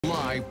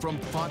Live from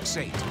Fox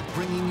 8,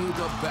 bringing you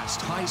the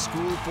best high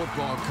school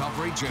football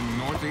coverage in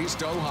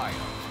Northeast Ohio.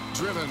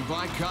 Driven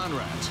by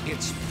Conrad's,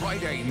 it's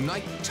Friday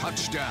Night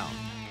Touchdown.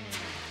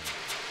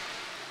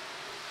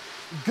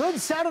 Good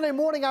Saturday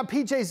morning. I'm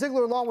PJ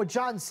Ziegler along with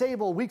John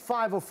Sabol. Week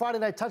 5 of Friday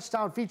Night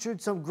Touchdown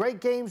featured some great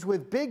games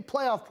with big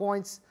playoff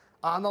points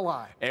on the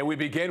line. And we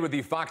begin with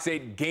the Fox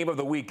 8 Game of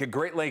the Week, a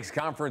Great Lakes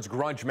Conference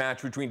grudge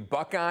match between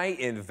Buckeye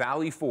and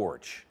Valley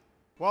Forge.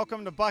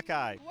 Welcome to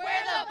Buckeye, where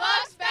the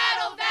Bucks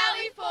battle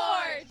Valley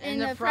Forge in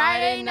the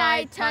Friday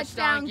Night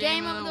Touchdown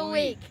Game of the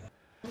Week.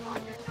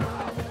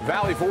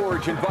 Valley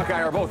Forge and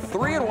Buckeye are both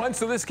 3-1,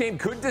 so this game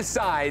could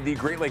decide the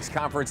Great Lakes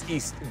Conference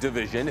East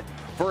Division.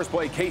 First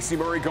play, Casey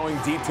Murray going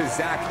deep to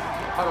Zach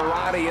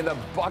Honorati, and the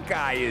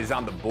Buckeye is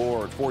on the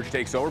board. Forge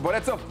takes over, but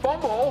it's a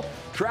fumble.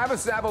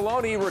 Travis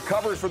Zavaloni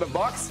recovers for the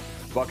Bucks.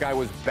 Buckeye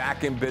was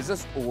back in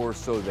business, or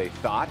so they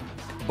thought.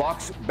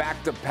 Bucks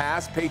back to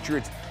pass.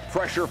 Patriots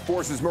pressure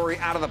forces Murray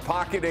out of the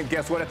pocket, and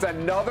guess what? It's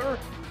another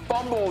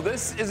fumble.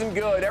 This isn't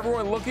good.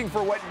 Everyone looking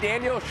for what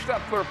Daniel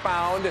Scheffler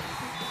found.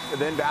 And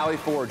then Valley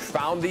Forge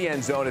found the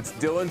end zone. It's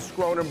Dylan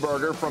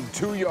Schronenberger from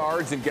 2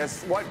 yards, and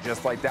guess what?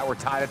 Just like that, we're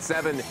tied at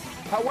 7.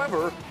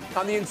 However,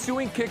 on the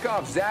ensuing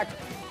kickoff, Zach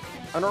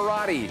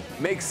Honorati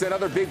makes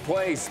another big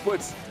play,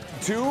 splits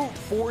 2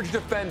 Forge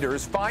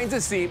defenders, finds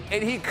a seam,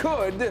 and he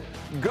could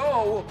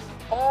go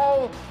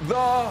all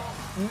the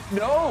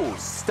no,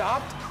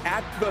 stopped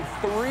at the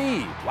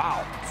 3.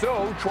 Wow.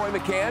 So Troy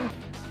McCann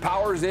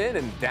powers in,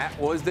 and that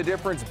was the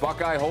difference.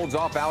 Buckeye holds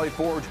off Valley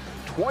Forge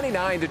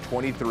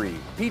 29-23.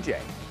 PJ.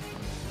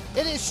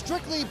 It is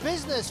strictly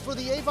business for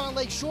the Avon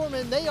Lake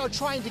Shoremen. They are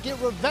trying to get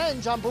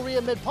revenge on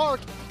Berea Mid-Park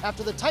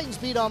after the Titans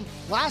beat them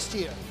last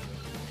year.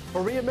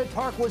 Berea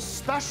Mid-Park was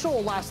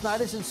special last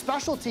night. It's in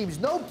special teams.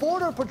 No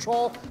border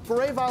patrol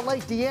for Avon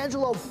Lake.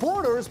 D'Angelo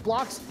Borders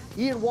blocks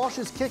Ian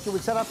Walsh's kick. It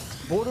would set up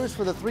Borders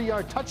for the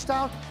 3-yard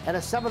touchdown and a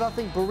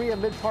 7-0 Berea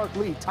Mid-Park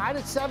lead. Tied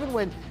at 7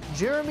 when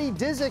Jeremy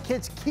Disick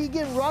hits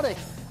Keegan Ruddick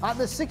on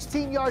the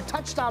 16-yard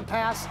touchdown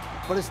pass,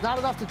 but it's not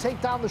enough to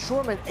take down the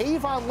Shoremen.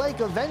 Avon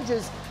Lake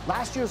avenges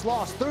last year's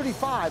loss,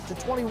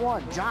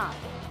 35-21. John.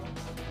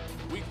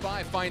 Week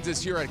 5 finds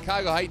us here at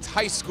Cuyahoga Heights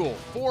High School.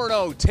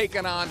 4-0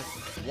 taking on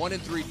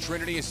 1-3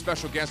 Trinity. A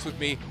special guest with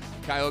me,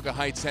 Cuyahoga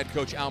Heights head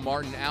coach Al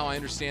Martin. Al, I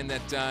understand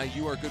that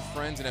you are good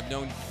friends and have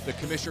known the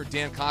commissioner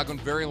Dan Coughlin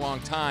a very long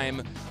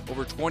time,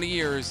 over 20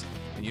 years.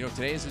 And you know,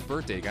 today is his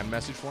birthday. You got a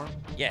message for him?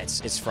 Yeah,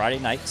 it's Friday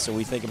night, so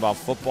we think about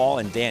football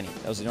and Danny.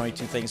 Those are the only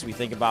 2 things we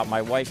think about.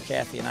 My wife,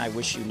 Kathy, and I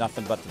wish you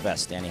nothing but the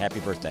best. Danny, happy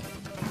birthday.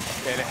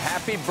 And a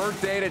happy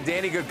birthday to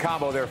Danny. Good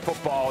combo there,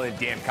 football and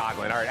Dan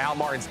Coughlin. All right, Al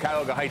Martin's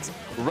Cuyahoga Heights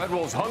Red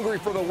Wolves hungry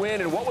for the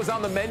win. And what was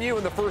on the menu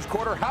in the first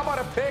quarter? How about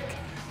a pick?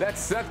 That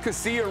Seth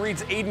Casilla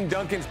reads Aiden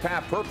Duncan's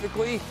path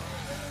perfectly.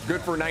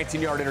 Good for a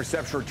 19-yard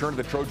interception return to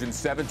the Trojans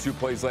 7. 2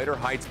 plays later,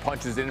 Heights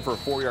punches it in for a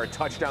 4-yard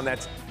touchdown.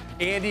 That's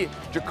Andy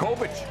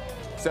Jakovic.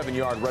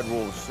 7-yard Red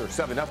Wolves, or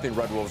 7-0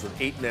 Red Wolves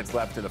with 8 minutes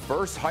left in the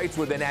first. Heights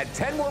would then add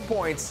 10 more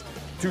points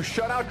to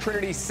shut out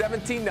Trinity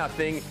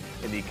 17-0.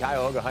 And the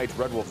Cuyahoga Heights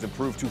Red Wolves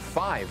improved to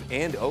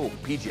 5-0.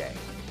 PJ.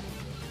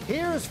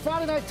 Here's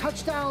Friday Night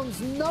Touchdown's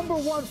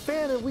 #1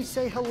 fan, and we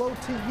say hello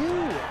to you.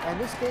 And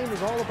this game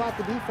is all about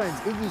the defense.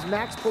 Iggy's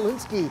Max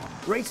Polinsky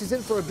races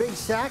in for a big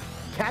sack.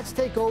 Cats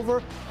take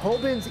over.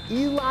 Hoban's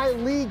Eli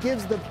Lee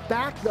gives the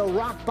back the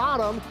rock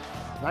bottom.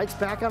 Knights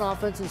back on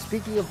offense, and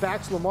speaking of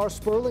backs, Lamar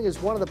Sperling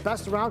is one of the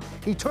best around.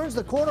 He turns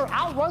the corner,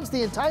 outruns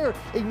the entire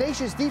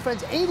Ignatius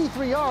defense,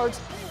 83 yards,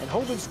 and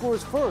Hoban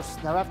scores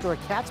first. Now after a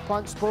Cats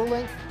punt,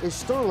 Sperling is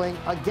Sterling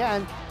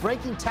again,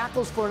 breaking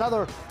tackles for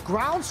another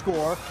ground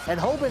score, and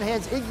Hoban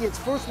hands Iggy its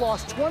first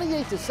loss,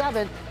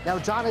 28-7. Now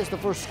John has the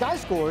first Sky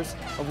scores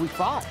of Week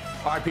 5.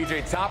 All right,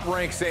 PJ,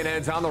 top-ranked St.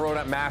 Ed's on the road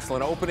at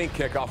Massillon. Opening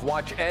kickoff.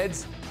 Watch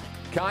Ed's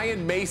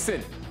Kyan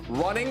Mason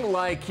running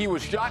like he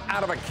was shot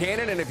out of a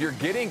cannon, and if you're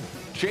getting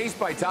chased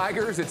by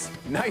Tigers, it's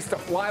nice to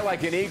fly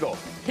like an eagle.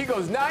 He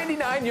goes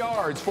 99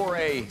 yards for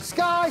a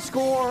Sky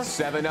score.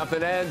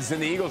 7-0 Eds, and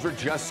the Eagles are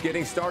just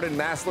getting started.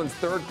 Massillon's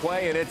third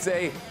play, and it's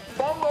a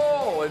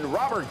fumble, and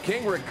Robert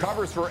King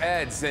recovers for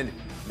Eds, and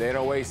they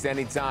don't waste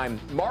any time.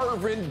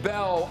 Marvin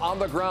Bell on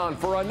the ground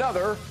for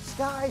another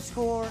Sky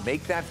score.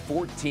 Make that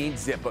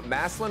 14-zip, but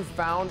Massillon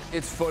found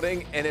its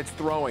footing and its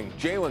throwing.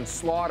 Jalen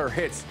Slaughter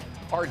hits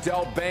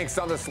Ardell Banks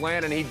on the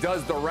slant, and he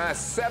does the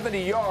rest.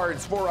 70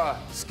 yards for a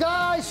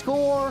Sky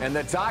score. And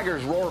the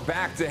Tigers roar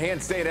back to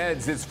hand St.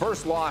 Ed's his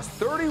first loss,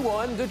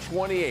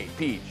 31-28.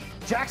 Peach.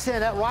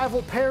 Jackson at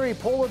rival Perry.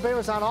 Polar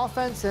Bears on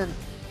offense, and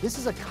this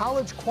is a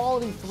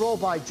college-quality throw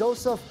by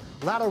Joseph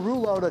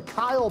Latarulo to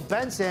Kyle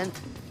Benson,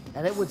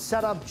 and it would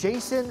set up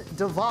Jason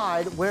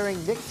Divide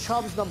wearing Nick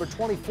Chubb's number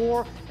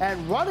 24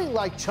 and running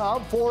like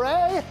Chubb for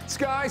a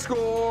Sky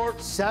score.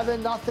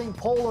 7-0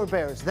 Polar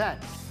Bears. Then,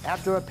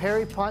 after a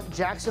Perry punt,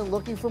 Jackson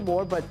looking for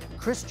more, but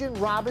Christian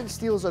Robbins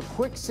steals a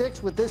quick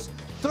 6 with this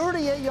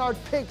 38-yard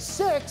pick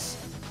 6.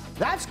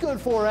 That's good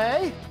for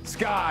a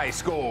Sky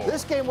score.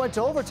 This game went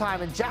to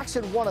overtime, and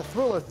Jackson won a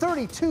thriller,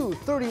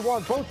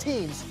 32-31. Both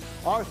teams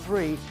are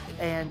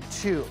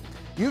 3-2.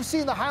 You've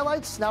seen the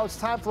highlights. Now it's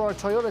time for our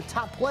Toyota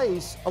top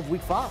plays of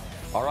Week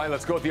 5. All right,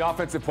 let's go with the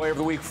Offensive Player of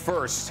the Week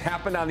first.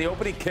 Happened on the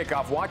opening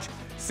kickoff. Watch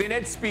St.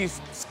 Ed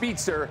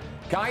Speedster,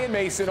 Guyan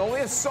Mason,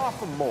 only a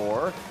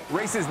sophomore,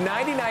 races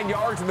 99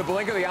 yards in the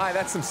blink of the eye.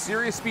 That's some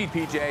serious speed,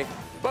 PJ.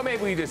 But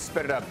maybe we just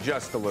sped it up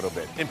just a little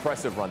bit.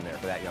 Impressive run there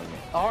for that young man.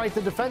 All right,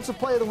 the Defensive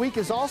Player of the Week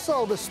is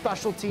also the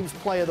Special Teams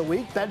Player of the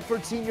Week.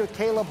 Bedford senior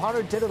Caleb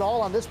Hunter did it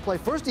all on this play.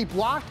 First, he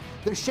blocked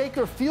the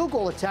Shaker field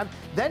goal attempt.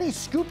 Then he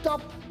scooped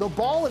up the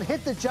ball and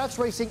hit the Jets,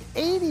 racing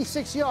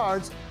 86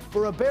 yards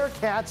for a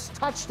Bearcats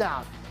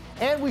touchdown.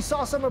 And we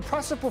saw some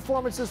impressive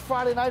performances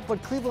Friday night,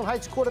 but Cleveland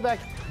Heights quarterback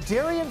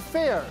Darian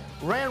Fair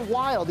ran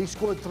wild. He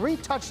scored 3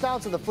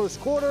 touchdowns in the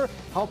first quarter,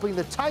 helping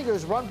the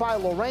Tigers run by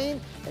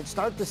Lorraine and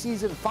start the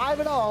season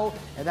 5-0.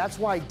 And that's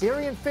why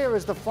Darian Fair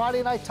is the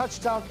Friday night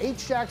touchdown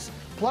HShack's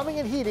Plumbing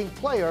and Heating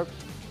Player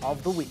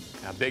of the Week.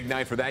 A big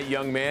night for that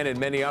young man and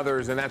many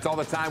others, and that's all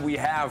the time we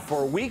have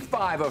for Week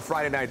 5 of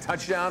Friday Night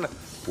Touchdown.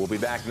 We'll be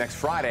back next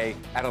Friday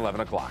at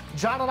 11 o'clock.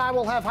 John and I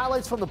will have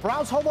highlights from the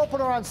Browns home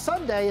opener on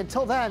Sunday.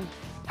 Until then,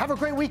 have a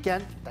great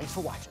weekend. Thanks for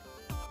watching.